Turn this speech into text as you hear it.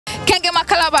Kengema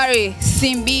Kalabari,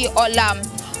 Simbi Olam.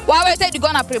 Why you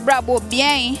gonna pray bravo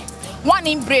bien? One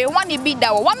in Bray, one in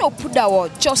Bidawa, one Opudawa,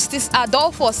 Justice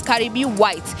Adolphus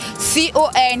Karibi-Whyte,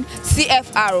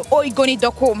 CONCFR, Oigoni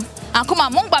Dokum, and come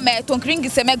among Bame, Tonkring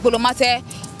Semek Bolomate,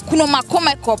 Kunoma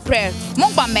Komeko prayer,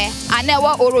 Mongbame,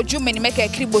 Anewa Oroju Menimeke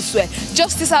Kriboswe,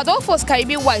 Justice Adolphus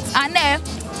Karibi-Whyte, Ane.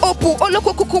 Opu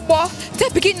oloko kukubo te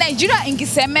piki Nigeria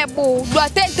ingisemebo do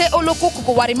atente oloko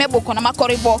kuku warimebo kona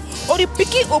makoribo ori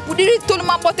piki opu diri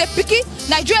toluma bote piki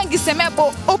Nigeria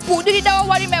ingisemebo opu diri dawo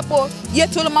warimebo ye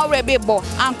toluma rebebo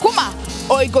ankuma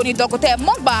oigoni dokote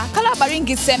mogba Kalabari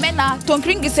ingisemena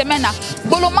tonkri ingisemena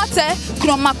bolomate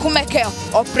kunoma kumeke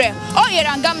opre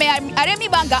oyerangame aremi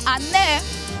banga ane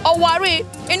owari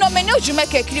inomeni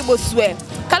ojumeke kriboswe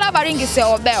Kalabari ngise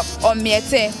obel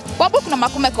omiete waboku no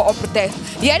makumeko opute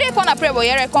yere kona prebo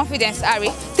yere confidence ari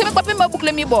teme papi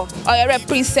mabukle mibo o yere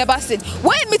Prince Sebastian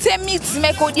when meet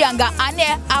meko dianga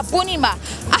ane Abonnema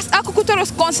as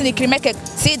akukutoros consini krimeke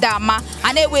sidama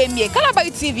ane we mie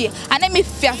Kalabari TV ane mi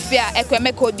fiafia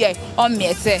ekwemeko dia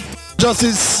omiete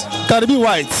Justice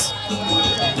Karibi-Whyte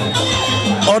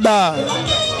Oda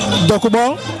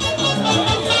Dokubo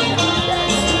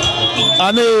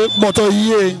ane moto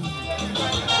ye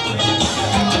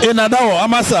Enadawo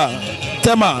amasa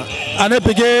tema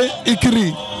anepege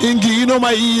ikiri ingi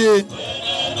inoma iye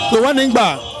the one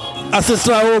ingba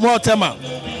asesra o mo tema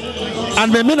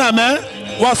and me mina me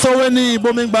waso weni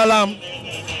bomingba lam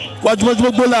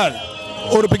wajumojumo gbola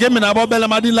o pege mina bo bele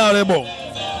madila rebo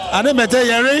ane mete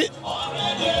yere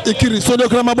ikiri sodo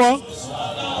kramabo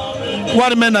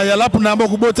war mena ya lapuna mo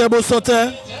kubote bo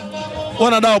sote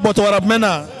one da oboto warab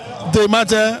mena de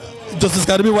mate Justice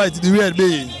Karibi-Whyte the way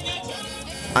be.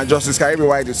 And Justice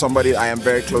Karibi-Whyte is somebody I am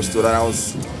very close to, that I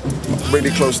was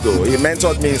really close to. He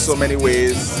mentored me in so many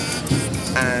ways,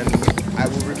 and I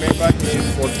will remember him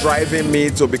for driving me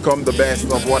to become the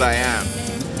best of what I am.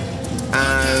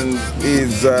 And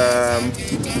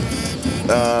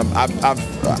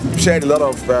I've shared a lot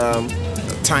of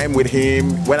time with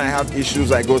him. When I have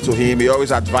issues, I go to him. He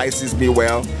always advises me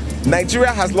well.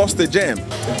 Nigeria has lost a gem.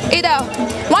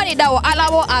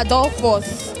 Alawo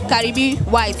Adolphus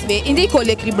Karibi-Whyte be indi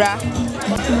kole kribra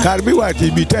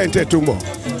Karibi-Whyte bi tente tumbo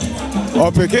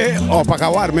opeke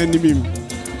opakawar me nimim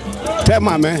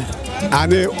tema me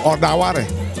ane odaware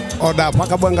oda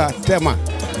pakabanga tema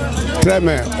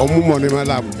treme omumo ni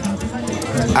malam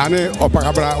ane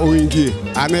opakabra oingi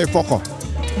ane foko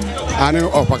ane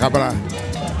opakabra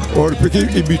opeke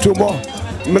ibitumbo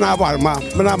mena warma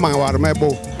mena mangwar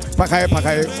mebo pakai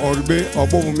orbe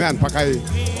obo mumian pakai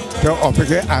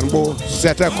opeke anbo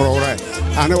sete krore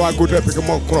ane wa gute peke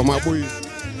mo kroma boy.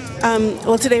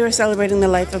 Well, today we're celebrating the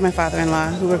life of my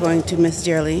father-in-law, who we're going to miss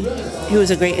dearly. He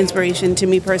was a great inspiration to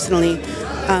me personally.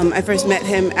 I first met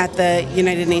him at the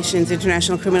United Nations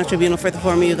International Criminal Tribunal for the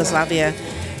former Yugoslavia,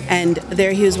 and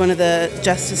there he was one of the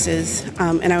justices,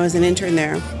 and I was an intern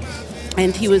there.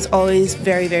 And he was always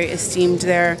very, very esteemed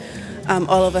there.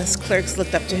 All of us clerks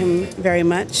looked up to him very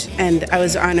much, and I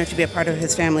was honored to be a part of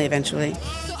his family eventually.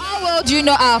 So how well do you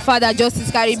know our father,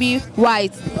 Justice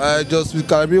Karibi-Whyte? Justice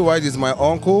Karibi-Whyte is my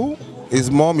uncle.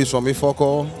 His mom is from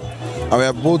Ifoko, and we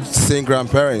are both same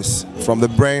grandparents from the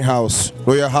Brain House,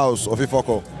 Royal House of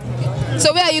Ifoko.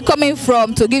 So where are you coming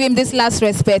from to give him this last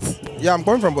respect? Yeah, I'm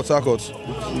coming from Port Harcourt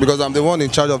because I'm the one in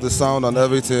charge of the sound and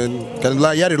everything. Can you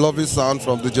hear the lovely sound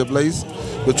from DJ Blaze?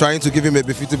 We're trying to give him a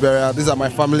befitting burial. These are my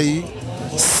family,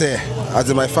 sir. As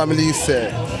in my family, sir.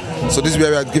 So this is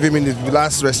where we are giving him the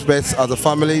last respect as a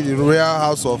family, the Royal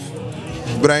House of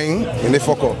Brain in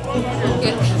Ifoko.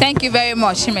 Okay. Thank you very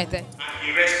much, Shimete. And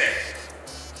he rested.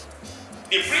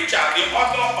 The preacher, the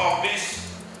author of this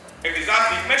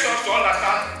example, makes us to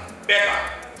understand better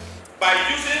by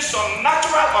using some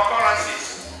natural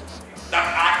occurrences that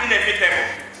are inevitable.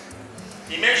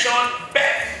 He mentioned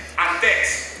birth and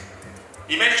death.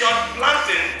 He mentioned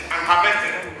planting and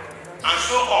harvesting, and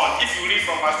so on. If you read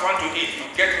from verse 1 to 8, you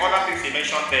get other things he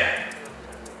mentioned there.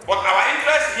 But our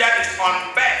interest here is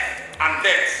on birth and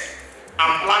death,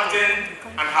 and planting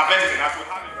and harvesting, as we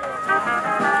have it.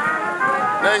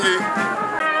 Thank you.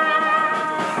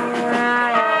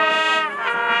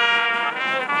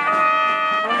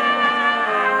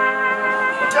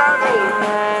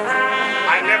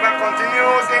 I never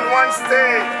continues in one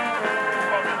state.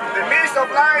 The midst of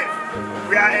life,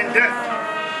 we are in death.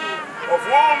 Of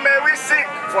whom may we seek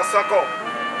for succor?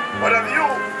 But of you,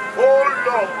 O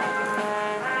Lord,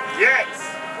 yes.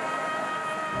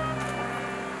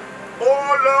 O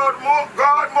Lord,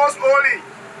 God most holy.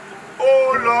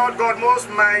 O Lord, God most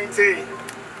mighty.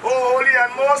 O holy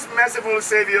and most merciful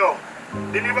Savior,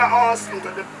 deliver us into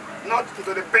the not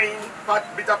into the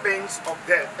bitter pains of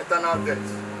death, eternal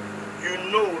death. You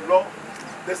know, Lord,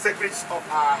 the secrets of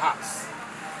our hearts.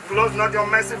 Close not your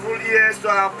merciful ears to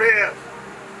our prayers,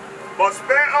 but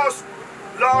spare us,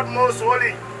 Lord most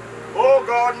holy, O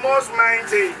God most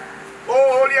mighty,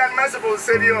 O holy and merciful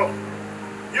Savior,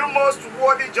 you most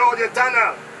worthy Judge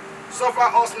eternal, suffer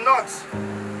us not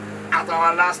at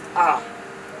our last hour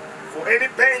for any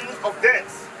pain of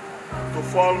death to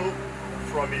fall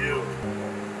from you.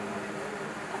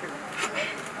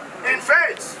 In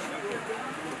faith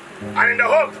and in the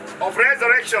hope of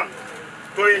resurrection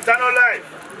to eternal life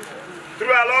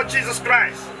through our Lord Jesus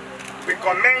Christ, we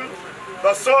commend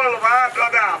the soul of our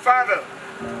brother, Father,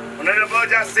 Honorable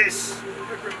Justice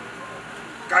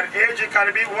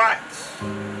Karibi-Whyte,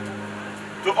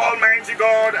 to Almighty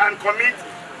God, and commit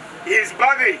his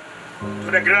body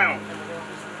to the ground,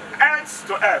 earth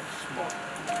to earth,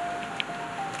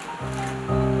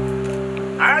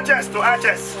 ashes to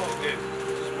ashes,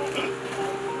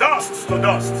 dust to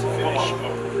dust.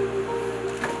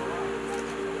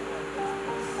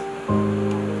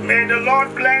 May the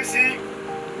Lord bless him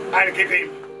and keep him.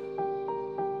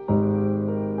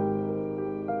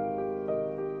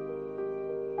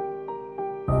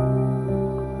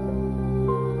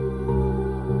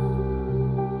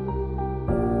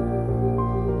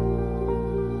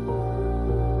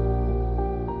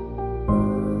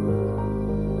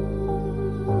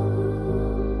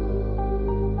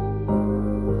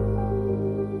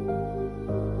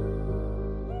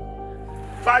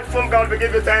 Faithful God, we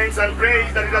give you thanks and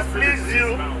praise that it has pleased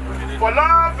you for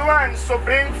loved ones to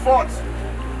bring forth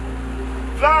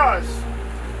flowers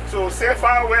to say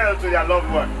farewell to their loved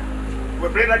one. We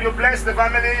pray that you bless the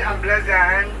family and bless their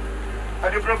hand,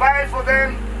 that you provide for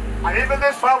them, and even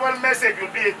this farewell message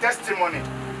will be a testimony.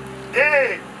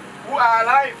 They who are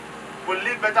alive will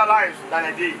live better lives than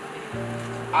they did.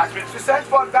 As we search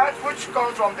for that which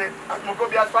comes from the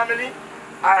Mogobia's family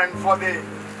and for the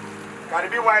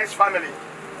Karibi-Whyte's family,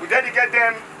 we dedicate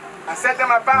them and set them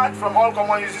apart from all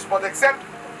common uses, but except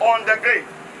on the grave.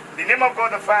 In the name of God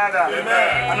the Father,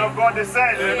 amen, and of God the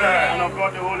Son, amen, and of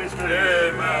God the Holy Spirit.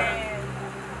 Amen.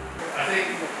 I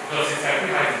think Justice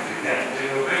Karibi-Whyte is there. They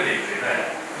will really say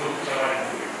that. So,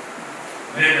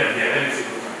 let them here. Let me see.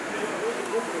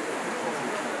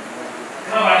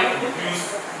 Nobody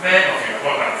produced men of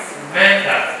importance, men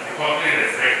that the country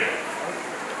respected.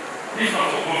 If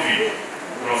not for COVID,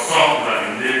 there was some who have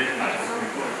been laid at the Supreme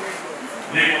Court.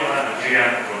 Name other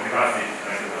Nigerian from River State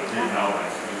that have been now at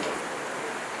the Supreme Court.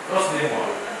 Just name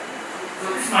one. So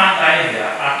this man lying here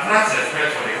attracts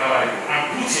respect for the Kalabari and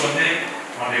puts your name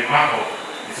on the map of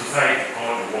the society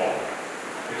called the world,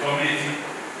 the community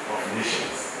of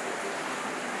nations.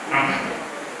 I'm happy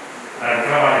that the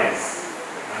Kalabaris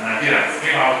and Nigerians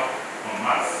came out en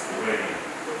masse to wear him.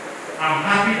 I'm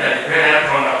happy that the burial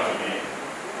turned out to be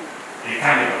a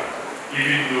carnival,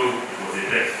 even though it was a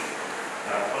death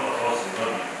that all of us will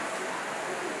not be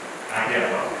happy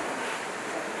about.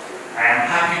 I am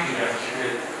happy to be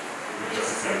associated with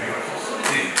Justice Karibi-Whyte for so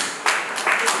many things.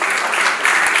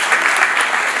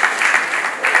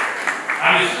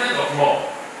 I'm a student of law.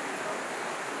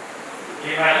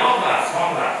 In my law class,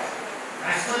 one class,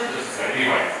 I studied Justice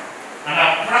Karibi-Whyte, and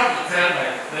I'm proud to tell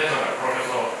my lecturer,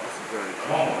 Professor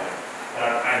Momo,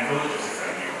 that I know Justice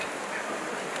Karibi-Whyte.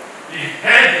 He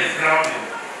held his ground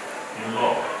in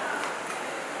law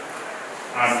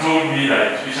and told me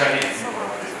that judiciary is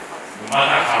important, no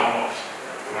matter how much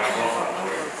we have lost our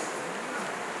voices.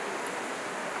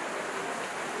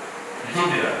 He told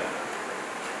me that.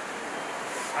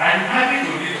 I'm happy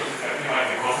to lead Justice Karibi-Whyte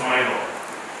in customary law.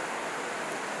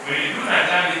 When you do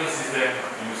Nigerian legal system,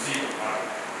 you see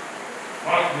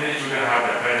not many children have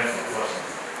their parents' instructions.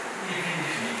 Even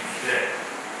if he is dead,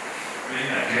 many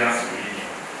Nigerians will read him.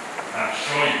 I'm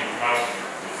sure you will have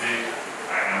to say,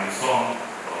 I am the son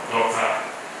or daughter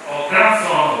or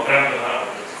grandson or granddaughter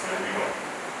of Justice Karibi-Whyte.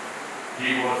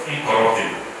 He was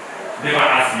incorruptible. Never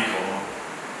asked me for more.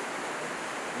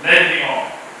 Led me on.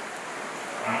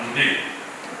 And today,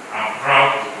 I'm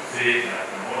proud to say that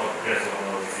I'm one of the best of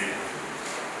all the cities.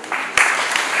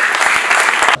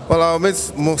 Well, I'll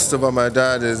miss most about my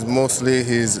dad is mostly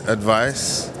his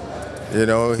advice, you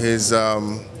know, his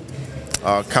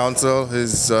counsel,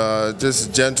 his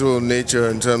just gentle nature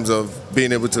in terms of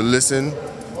being able to listen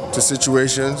to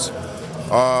situations.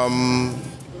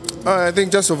 I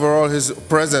think just overall, his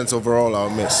presence overall I'll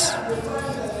miss.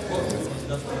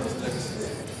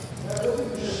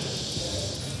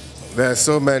 There are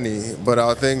so many, but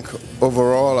I think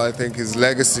overall, I think his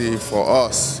legacy for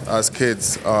us as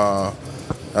kids,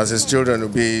 as his children,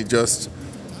 would be just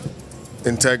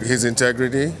his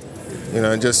integrity, You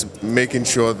know, just making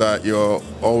sure that you're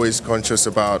always conscious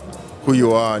about who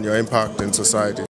you are and your impact in society.